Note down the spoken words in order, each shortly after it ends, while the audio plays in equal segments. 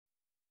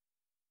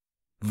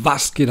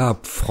Was geht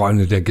ab,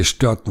 Freunde der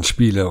gestörten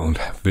Spiele, und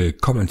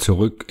willkommen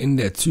zurück in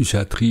der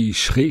Psychiatrie,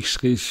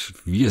 Schrägstrich,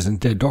 wir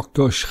sind der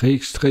Doktor,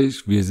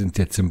 Schrägstrich, wir sind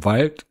jetzt im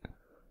Wald,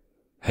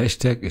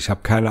 Hashtag, ich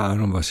habe keine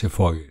Ahnung, was hier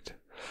vorgeht.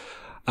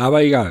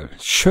 Aber egal,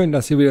 schön,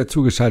 dass ihr wieder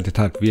zugeschaltet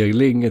habt. Wir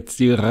legen jetzt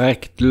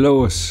direkt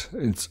los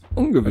ins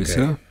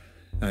Ungewisse.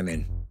 Okay, I'm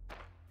in.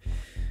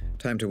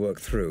 Time to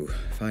work through,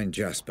 find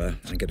Jasper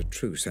and get a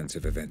true sense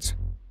of events.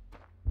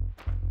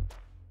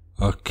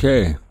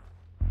 Okay.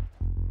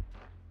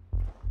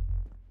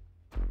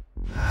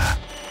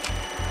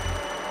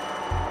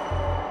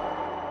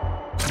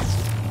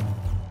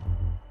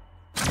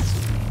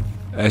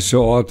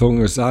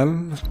 Echo-Ortung ist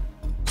an.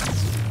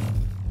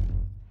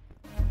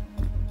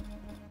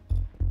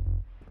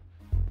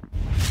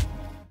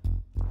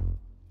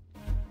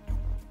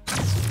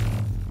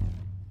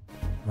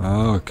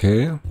 Ah,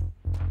 okay.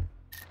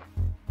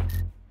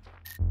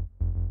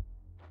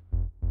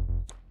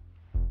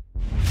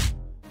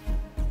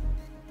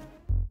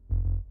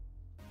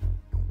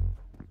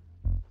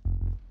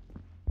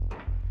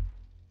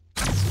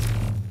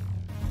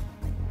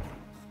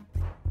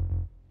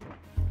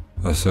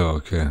 Ach so,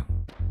 okay.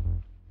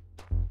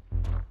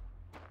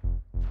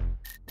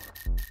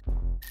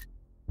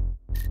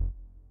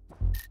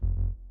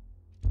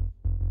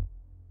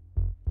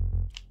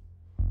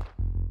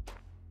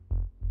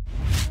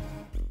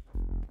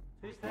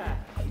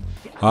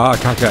 Ah,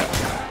 Kacke.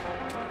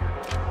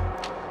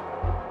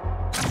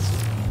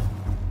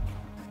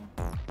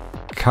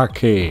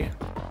 Kacke.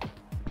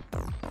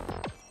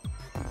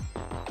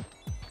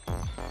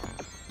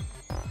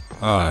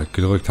 Ah,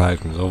 gedrückt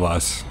halten,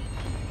 sowas.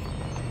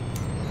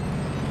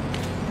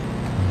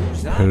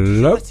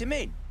 Hello?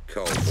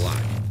 Cold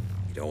black.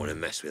 You don't want to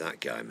mess with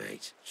that guy,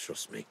 mate.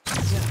 Trust me.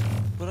 Yeah,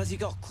 but has he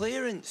got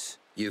clearance?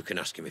 You can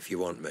ask him if you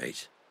want,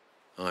 mate.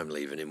 I'm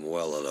leaving him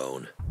well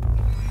alone.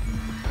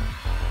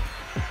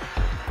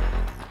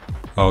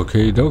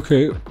 Okay,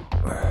 okay.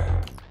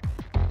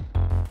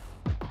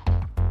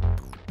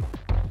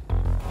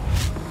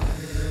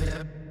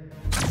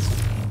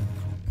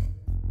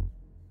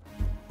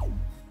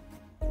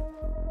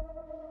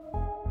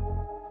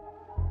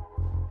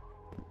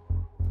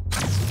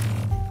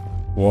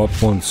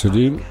 Warpen zu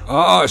dem.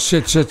 Ah,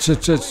 shit.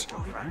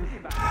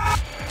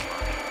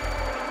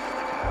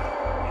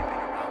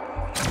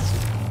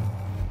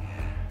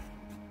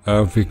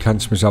 Irgendwie kann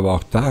ich mich aber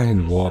auch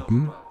dahin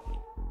warpen.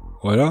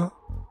 Oder?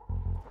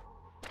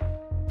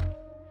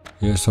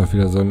 Hier ist doch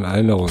wieder so ein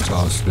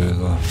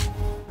Erinnerungsauslöser.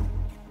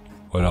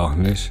 Oder auch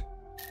nicht.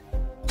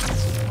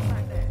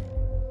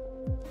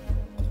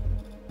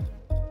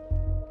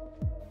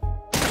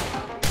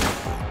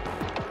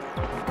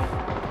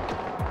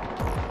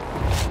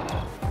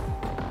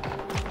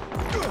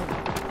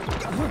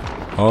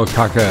 Oh,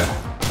 Kacke.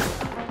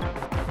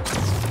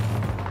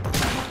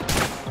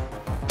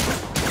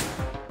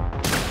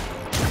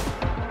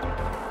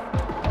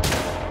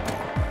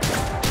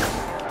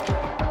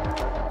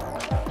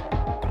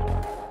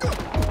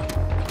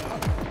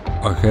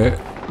 Okay.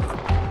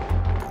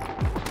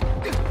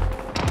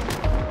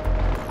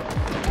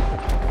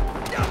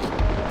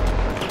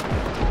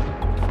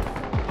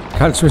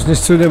 Kannst du mich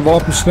nicht zu den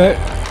Warpen schnell?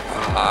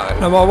 Ah,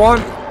 Number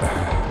one.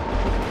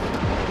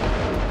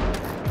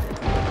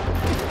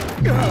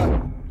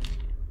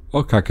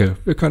 Oh, Kacke.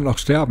 Wir können noch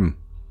sterben.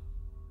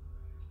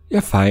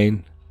 Ja,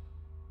 fein.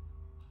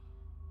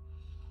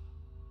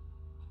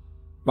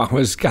 Machen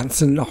wir das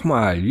Ganze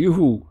nochmal.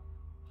 Juhu.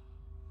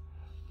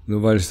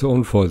 Nur weil ich so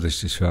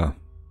unvorsichtig war.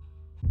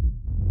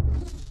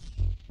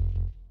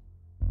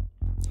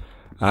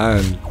 Ah,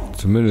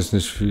 zumindest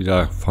nicht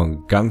wieder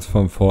von ganz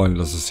von vorn.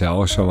 Das ist ja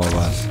auch schon mal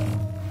was.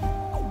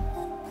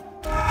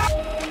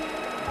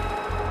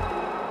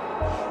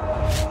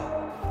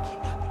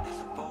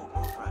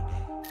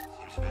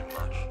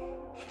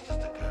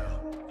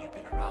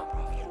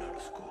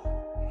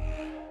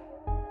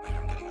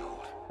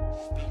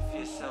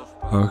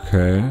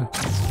 Okay.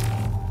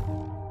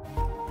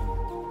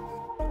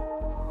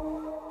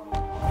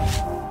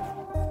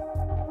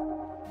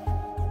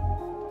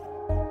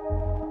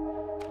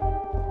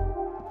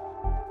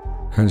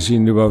 Kann ich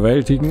ihn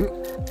überwältigen?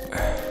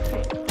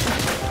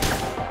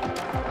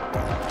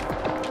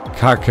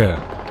 Kacke.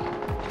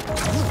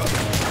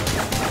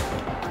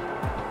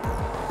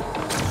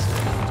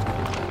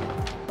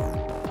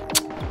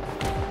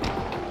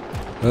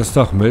 Das ist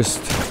doch Mist.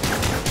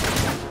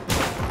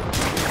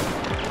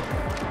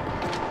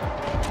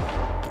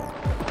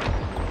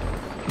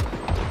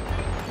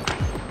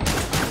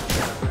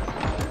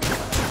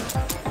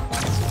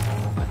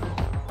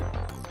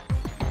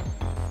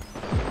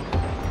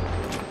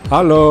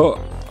 Hallo.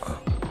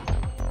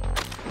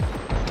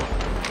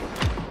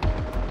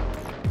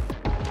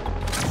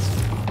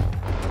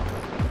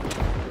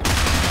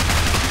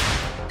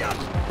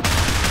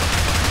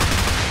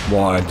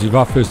 Boah, die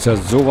Waffe ist ja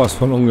sowas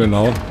von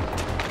ungenau.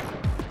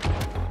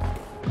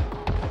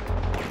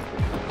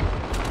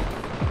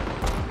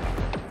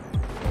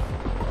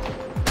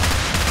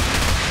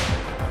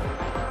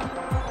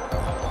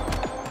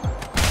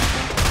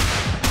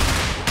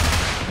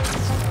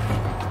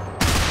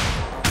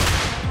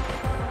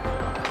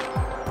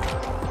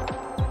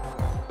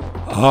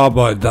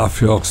 Aber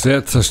dafür auch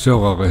sehr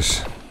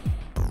zerstörerisch.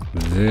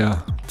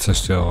 Sehr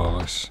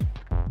zerstörerisch.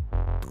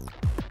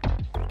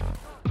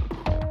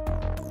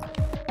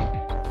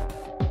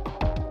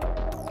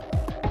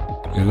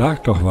 Hier lag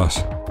doch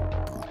was.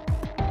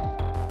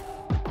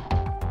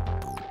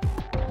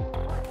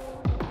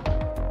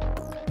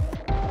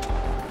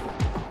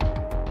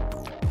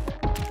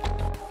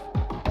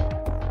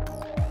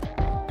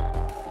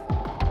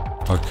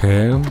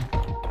 Okay.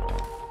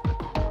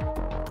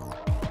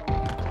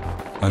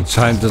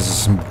 Anscheinend ist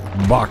es ein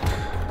Bug.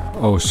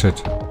 Oh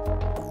shit.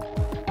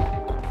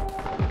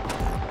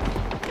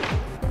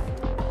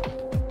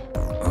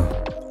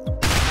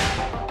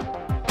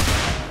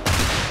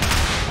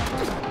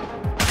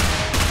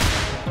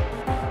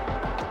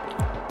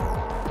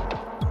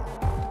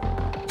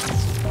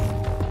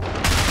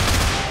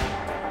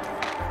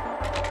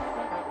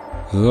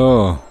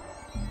 So.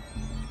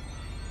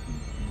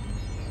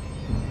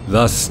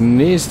 Das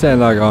nächste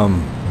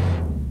Anagramm.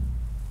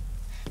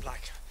 Black,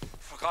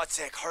 for God's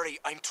sake, hurry.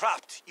 I'm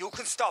trapped. You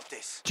can stop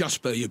this.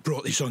 Jasper, you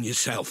brought this on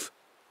yourself.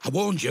 I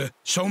warned you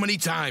so many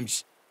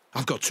times.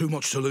 I've got too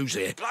much to lose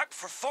here. Black,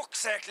 for fuck's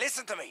sake,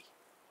 listen to me.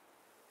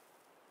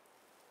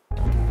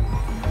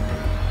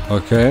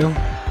 Okay.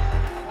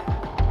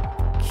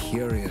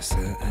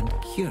 Curiouser and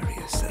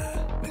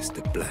curiouser,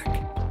 Mr. Black.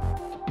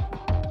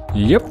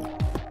 Yep.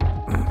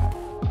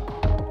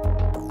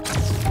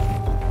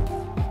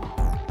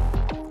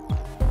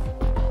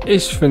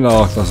 Ich finde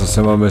auch, dass es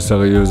immer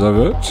mysteriöser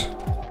wird.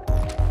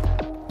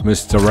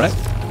 Mr. Red.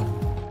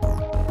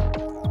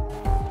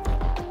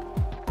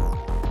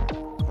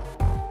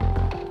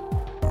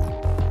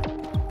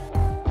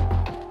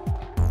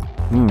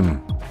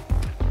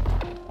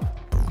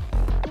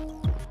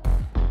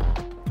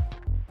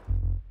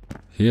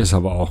 Hier ist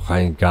aber auch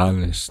rein gar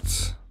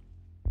nichts.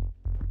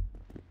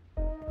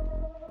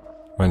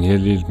 Ich meine, hier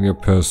liegt eine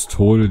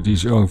Pistole, die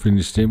ich irgendwie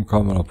nicht nehmen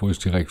kann, obwohl ich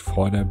direkt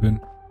vor der bin.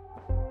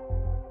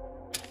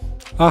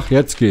 Ach,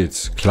 jetzt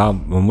geht's. Klar,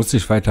 man muss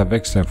sich weiter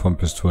wechseln von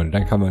Pistolen.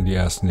 Dann kann man die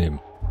erst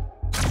nehmen.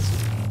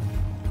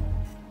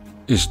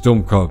 Ich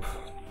Dummkopf.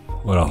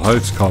 Oder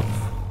Holzkopf.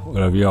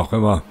 Oder wie auch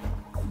immer.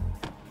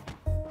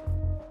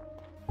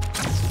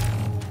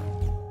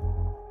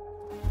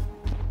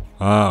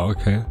 Ah,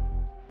 okay.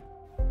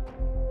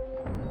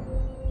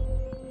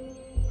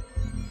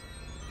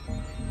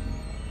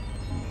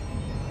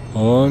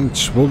 Und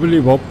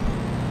schwubbeliwupp.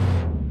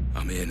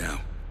 I'm here now.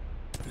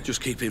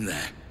 Just keep him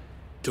there.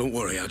 Don't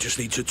worry, I just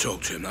need to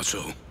talk to him, that's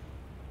all.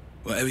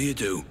 Whatever you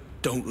do,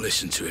 don't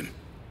listen to him.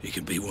 He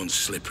can be one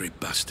slippery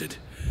bastard.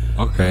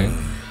 Okay.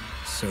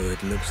 So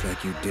it looks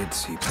like you did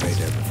see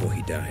Prada before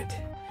he died.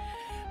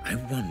 I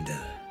wonder.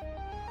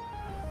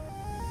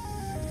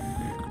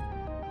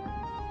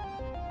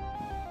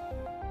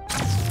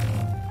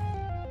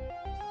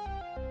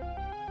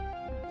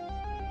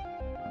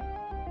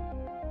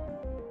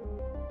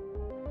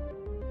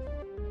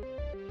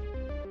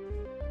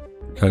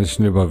 Kann ich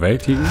ihn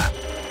überwältigen?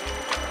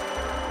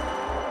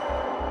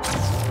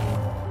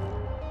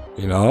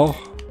 Ihn auch?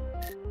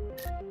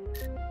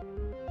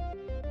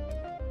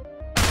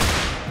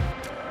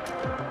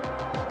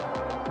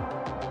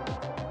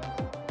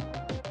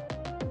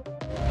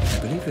 I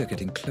believe we're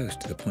getting close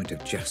to the point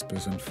of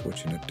Jasper's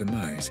unfortunate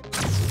demise.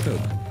 Hope,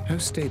 how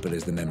stable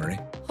is the memory?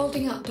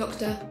 Holding up,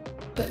 Doctor,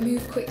 but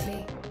move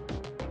quickly.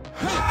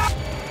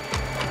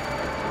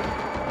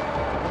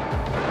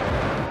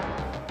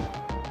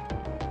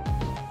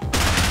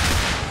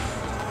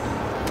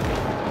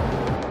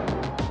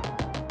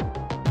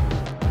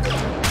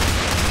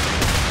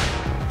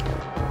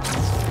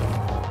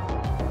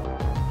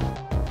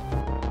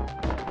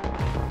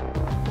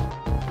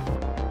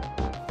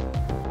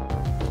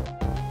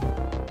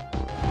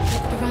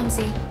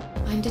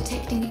 I'm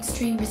detecting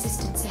extreme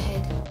resistance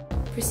ahead.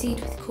 Proceed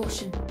with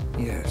caution.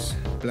 Yes,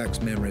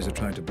 Black's memories are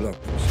trying to block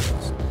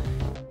themselves.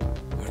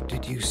 What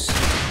did you say,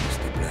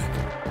 Mr. Black?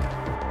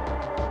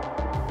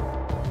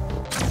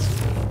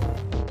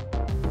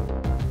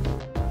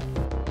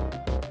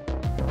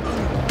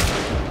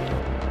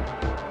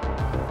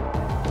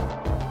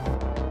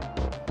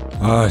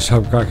 Ah, ich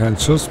habe gar keinen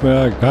Schuss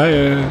mehr.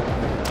 Geil.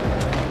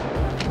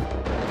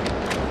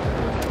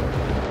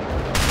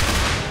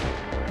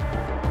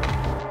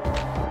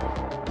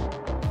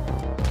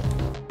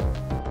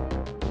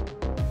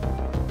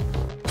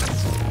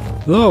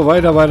 So,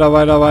 weiter.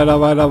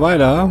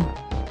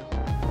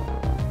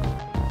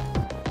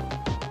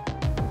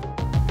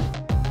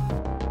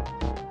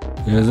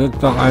 Hier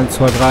sind noch 1,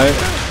 2, 3.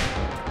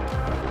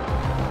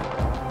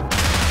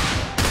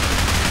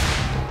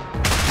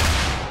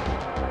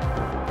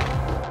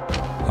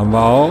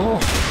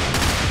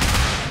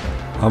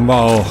 Haben wir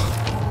auch.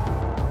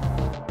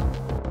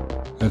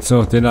 Jetzt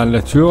noch den an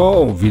der Tür.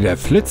 Oh, wie der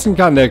flitzen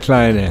kann, der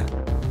Kleine.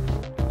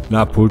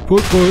 Na, put.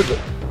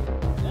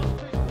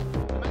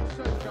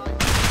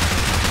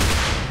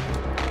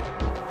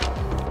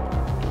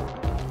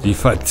 Die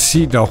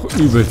verzieht auch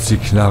übelst die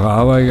Knarre,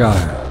 aber egal.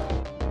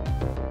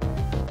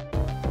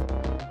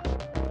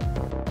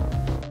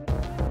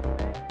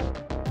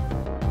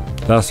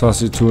 Das, was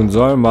sie tun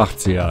soll, macht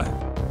sie ja.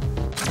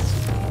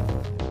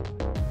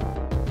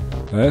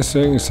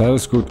 Deswegen ist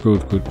alles gut,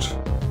 gut, gut.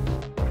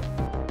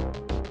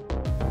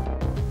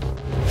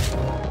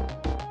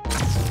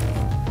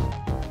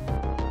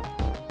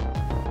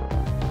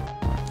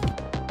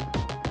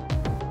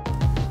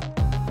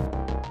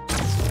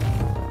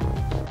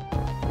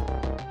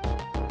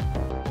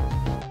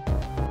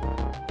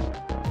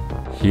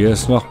 Hier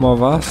ist noch mal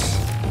was.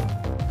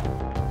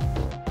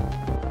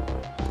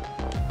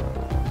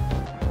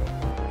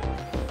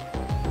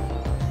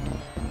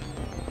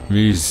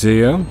 Wie ich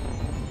sehe.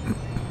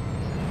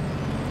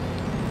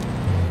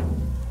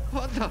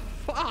 What the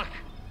fuck?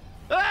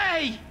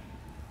 Hey!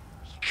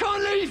 You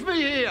can't leave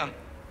me here!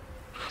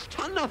 I've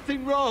done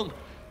nothing wrong.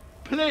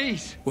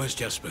 Please. Where's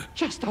Jasper?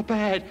 Just up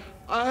ahead.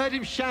 I heard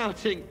him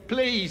shouting.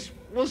 Please.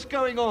 What's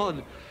going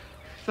on?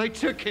 They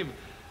took him.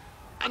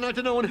 And I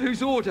don't know on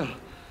whose order.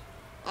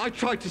 I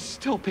tried to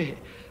stop it.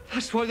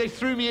 That's why they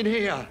threw me in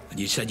here. And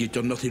you said you'd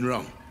done nothing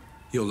wrong?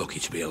 You're lucky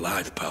to be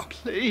alive, pal.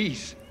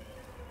 Please.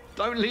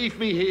 Don't leave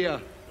me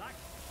here.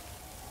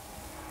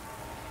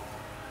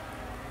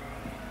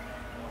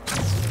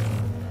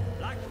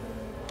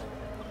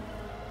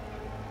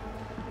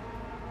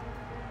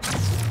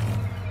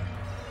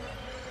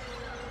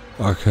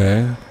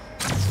 Okay.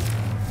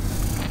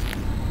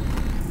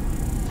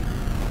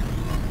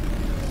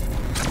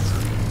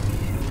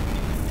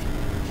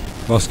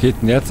 Was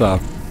geht denn jetzt ab?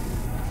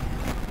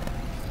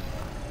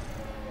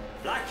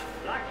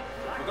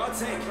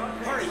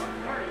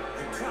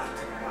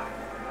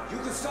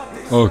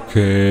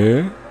 Okay.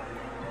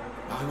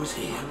 I was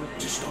here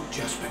to stop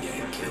Jasper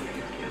getting killed.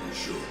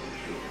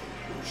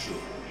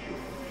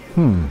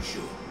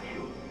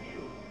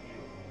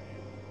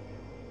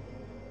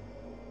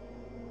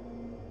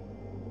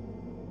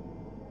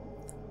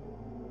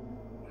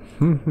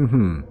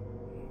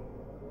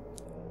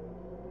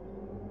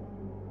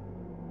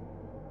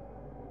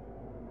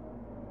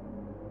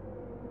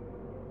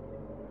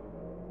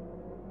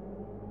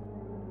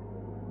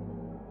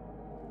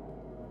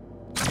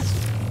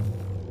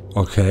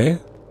 Okay.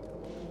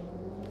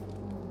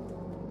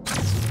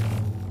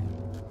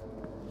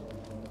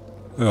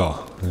 Ja,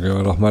 dann gehen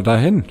wir doch mal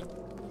dahin.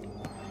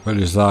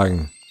 Würde ich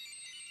sagen.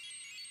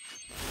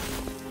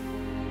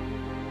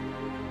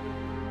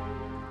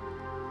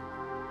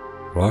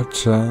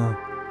 Roger.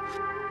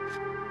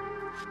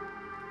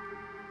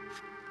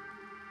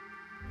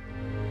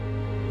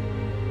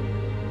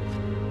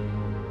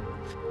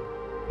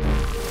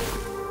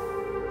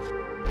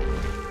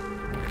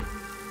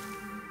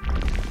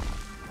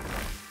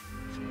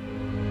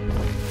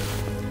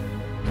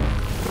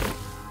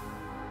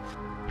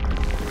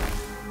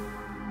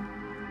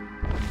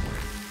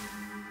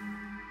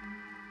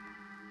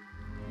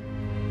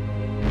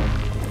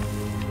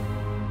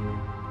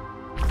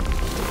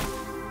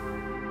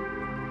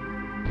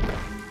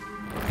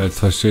 Jetzt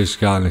verstehe ich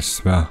gar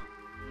nichts mehr.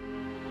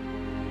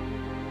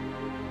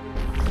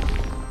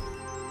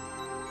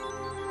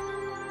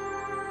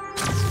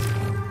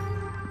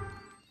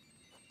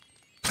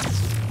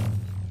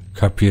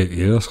 Kapiert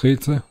ihr das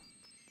Rätsel?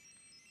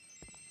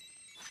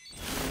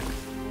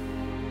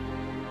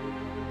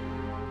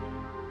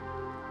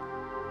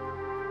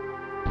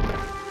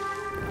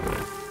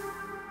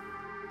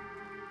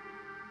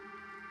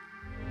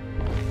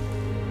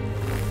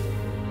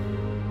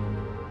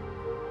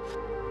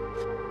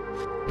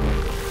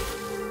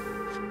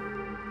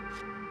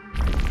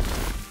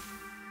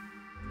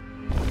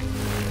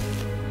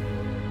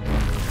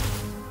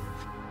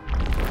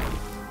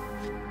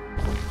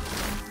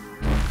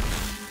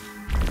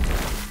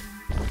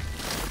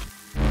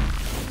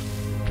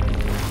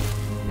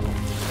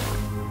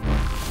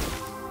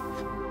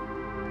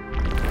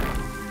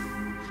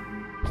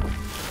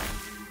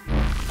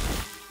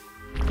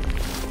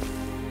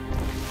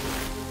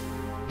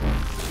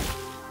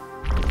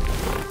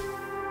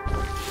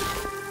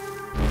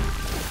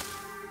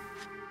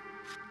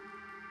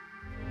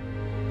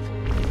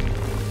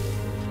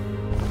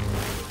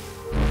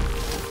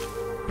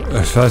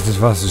 Ich weiß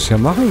nicht, was ich hier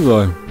machen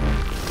soll.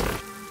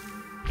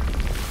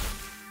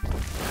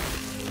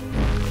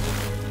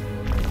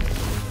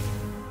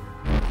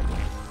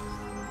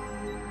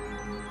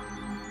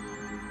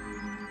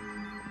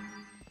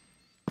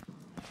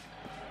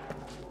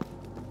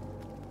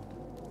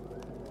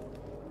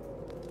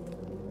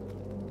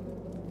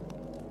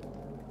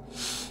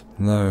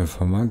 Na,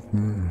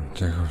 Informanten.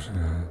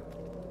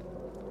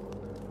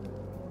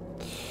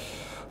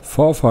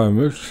 Vorfall,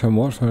 möglicher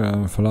Mordfall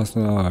einer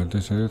verlassenen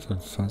detaillierte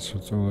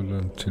Zeitschutz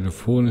wurde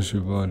telefonisch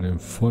über den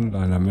Fund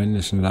einer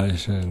männlichen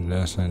Leiche in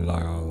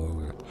Leersteinlager.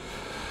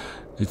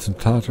 Die zum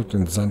Tatort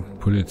entsandten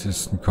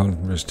Polizisten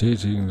konnten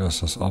bestätigen,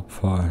 dass das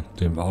Opfer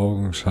dem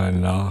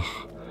Augenschein nach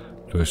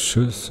durch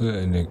Schüsse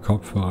in den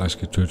Kopfbereich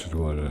getötet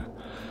wurde.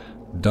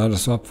 Da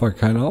das Opfer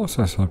keine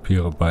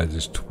Ausweispapiere bei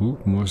sich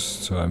trug,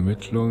 muss zur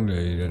Ermittlung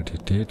der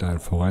Identität ein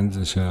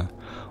forensischer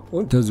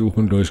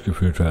Untersuchung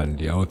durchgeführt werden.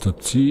 Die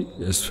Autopsie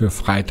ist für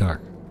Freitag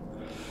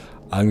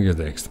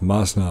angesetzt.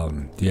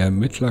 Maßnahmen. Die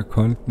Ermittler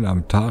konnten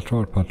am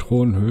Tatort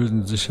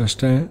Patronenhülsen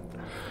sicherstellen,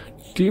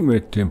 die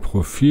mit dem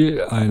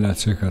Profil einer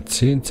ca.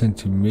 10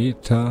 cm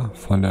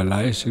von der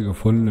Leiche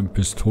gefundenen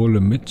Pistole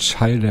mit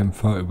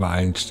Schalldämpfer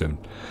übereinstimmt.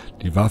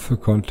 Die Waffe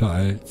konnte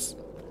als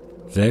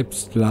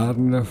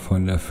selbstladende,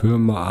 von der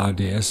Firma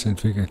ADS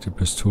entwickelte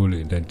Pistole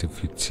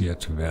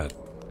identifiziert werden.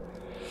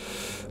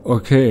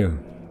 Okay,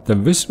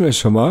 dann wissen wir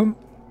schon mal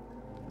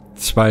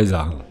 2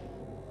 Sachen.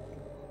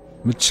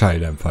 Mit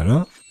Schalldämpfer,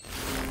 ne?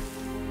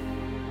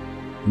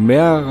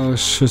 Mehrere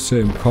Schüsse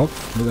im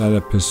Kopf mit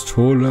einer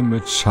Pistole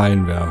mit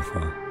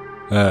Scheinwerfer.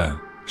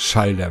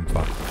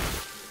 Schalldämpfer.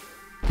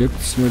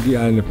 Gibt's nur die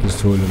eine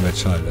Pistole mit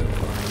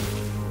Schalldämpfer?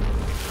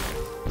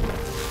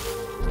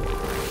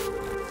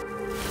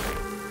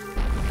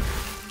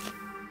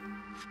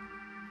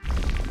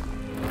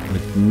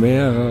 Mit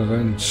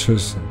mehreren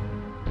Schüssen.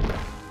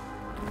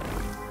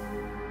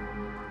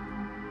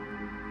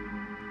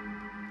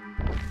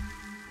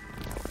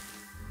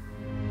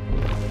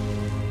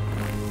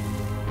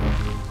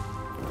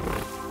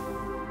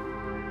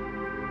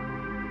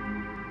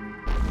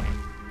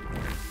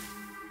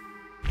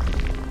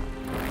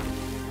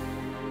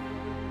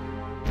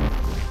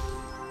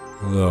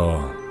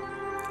 So,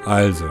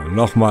 also,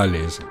 nochmal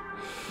lesen.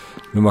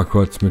 Nur mal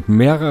kurz, mit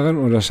mehreren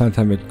oder stand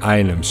da mit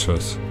einem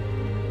Schuss?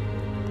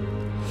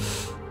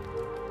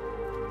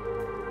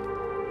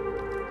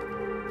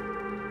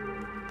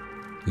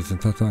 Diesen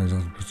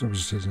Tatsachen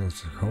besteht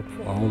das Kopf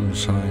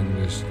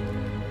augenscheinlich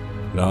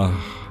nach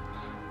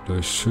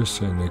durch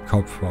Schüsse in den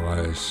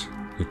Kopfbereich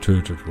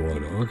getötet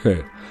wurde.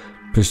 Okay.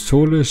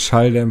 Pistole,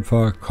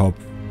 Schalldämpfer, Kopf.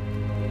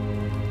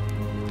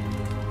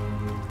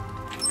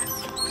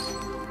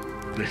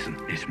 Listen,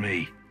 it's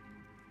me.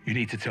 You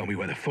need to tell me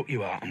where the fuck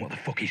you are and what the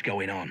fuck is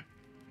going on.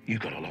 You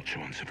got a lot to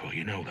answer for,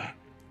 you know that.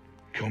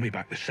 Call me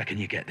back the second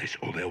you get this,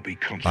 or there'll be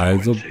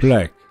consequences. Also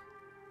Black.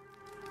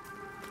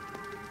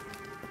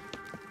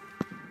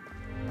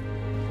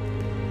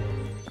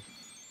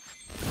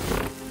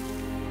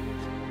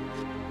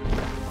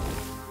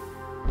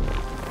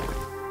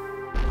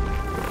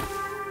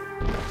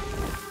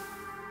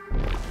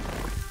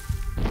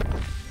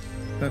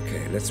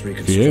 Okay, let's Vielen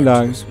reconstruct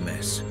Dank. this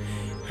mess.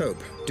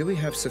 Hope, do we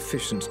have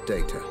sufficient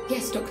data?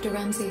 Yes, Dr.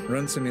 Ramsey.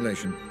 Run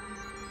simulation.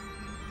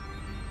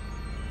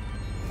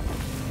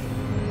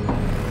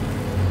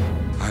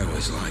 I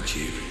always liked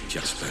you,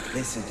 Jasper.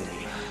 Listen to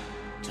me.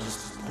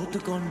 Just put the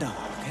gun down,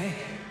 okay?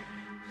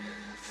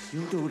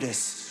 You do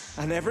this,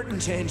 and everything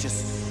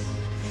changes.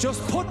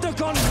 Just put the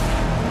gun...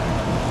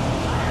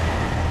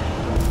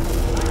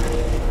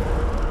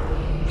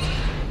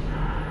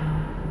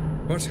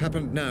 What's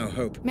happened now,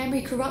 Hope?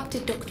 Memory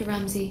corrupted, Dr.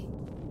 Ramsey.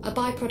 A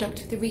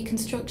byproduct of the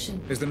reconstruction.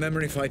 Is the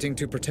memory fighting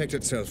to protect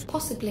itself?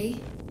 Possibly.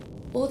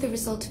 Or the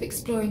result of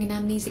exploring an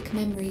amnesic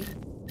memory.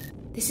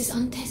 This is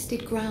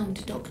untested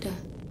ground, Doctor.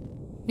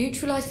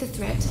 Neutralize the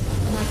threat,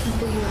 and I can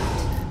pull you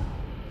out.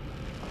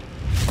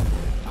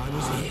 I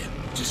was here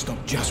to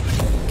stop Jasper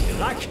getting killed.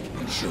 Black?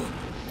 I'm sure.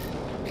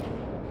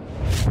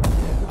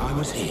 I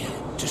was here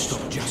to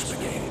stop Jasper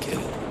getting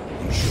killed.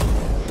 I'm sure.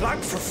 Black,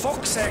 for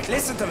fuck's sake,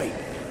 listen to me.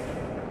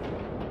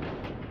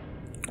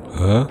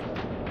 Hä?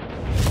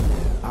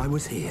 I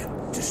was here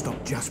to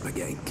stop Jasper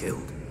getting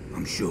killed.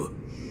 I'm sure.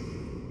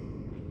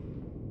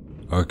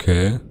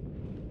 Okay.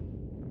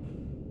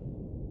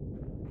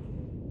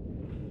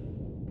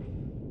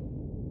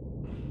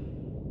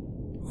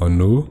 Und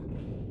nu?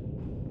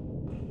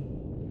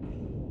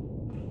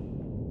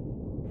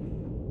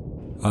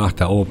 Ach,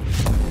 da oben.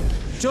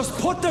 Just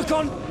put the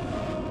gun...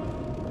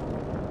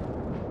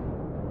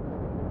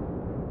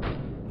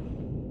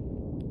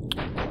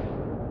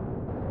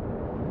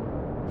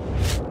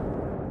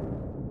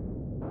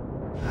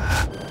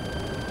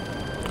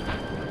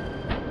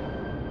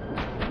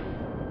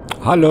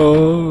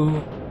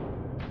 Hallo.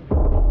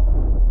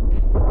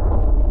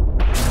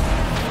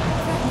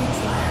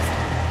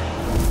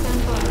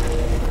 Stand by.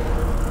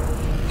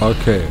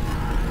 Okay.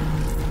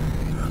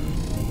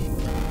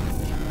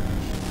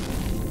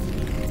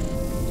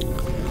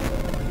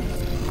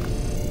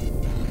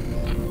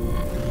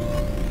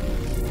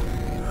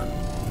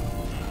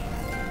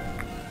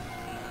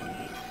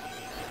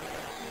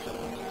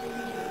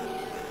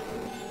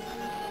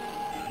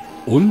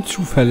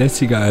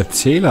 Unzuverlässiger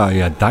Erzähler,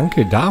 ja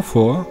danke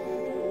dafür.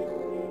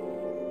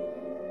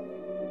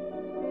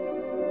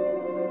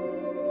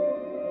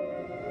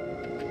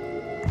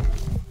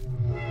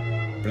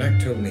 Black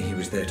told me he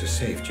was there to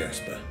save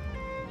Jasper.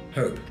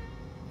 Hope,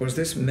 was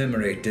this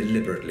memory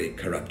deliberately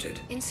corrupted?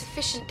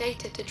 Insufficient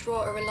data to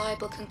draw a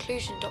reliable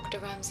conclusion, Dr.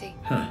 Ramsey.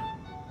 Huh.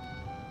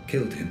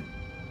 Killed him.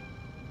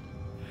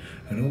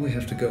 And all we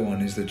have to go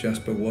on is that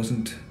Jasper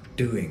wasn't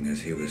doing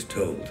as he was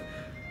told,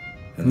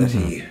 and that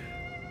he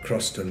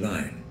crossed a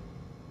line.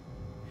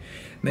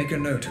 Make a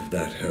note of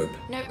that, Hope.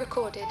 Note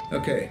recorded.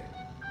 Okay,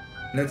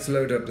 let's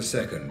load up the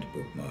second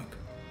bookmark.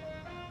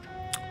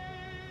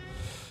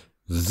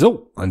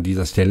 So, an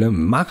dieser Stelle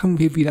machen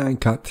wir wieder einen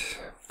Cut.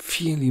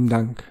 Vielen lieben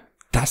Dank,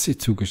 dass ihr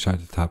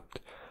zugeschaltet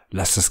habt.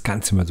 Lasst das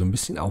Ganze mal so ein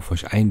bisschen auf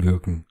euch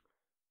einwirken.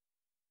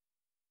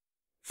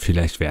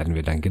 Vielleicht werden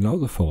wir dann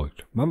genauso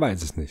verrückt. Man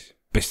weiß es nicht.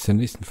 Bis zur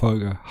nächsten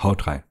Folge.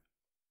 Haut rein.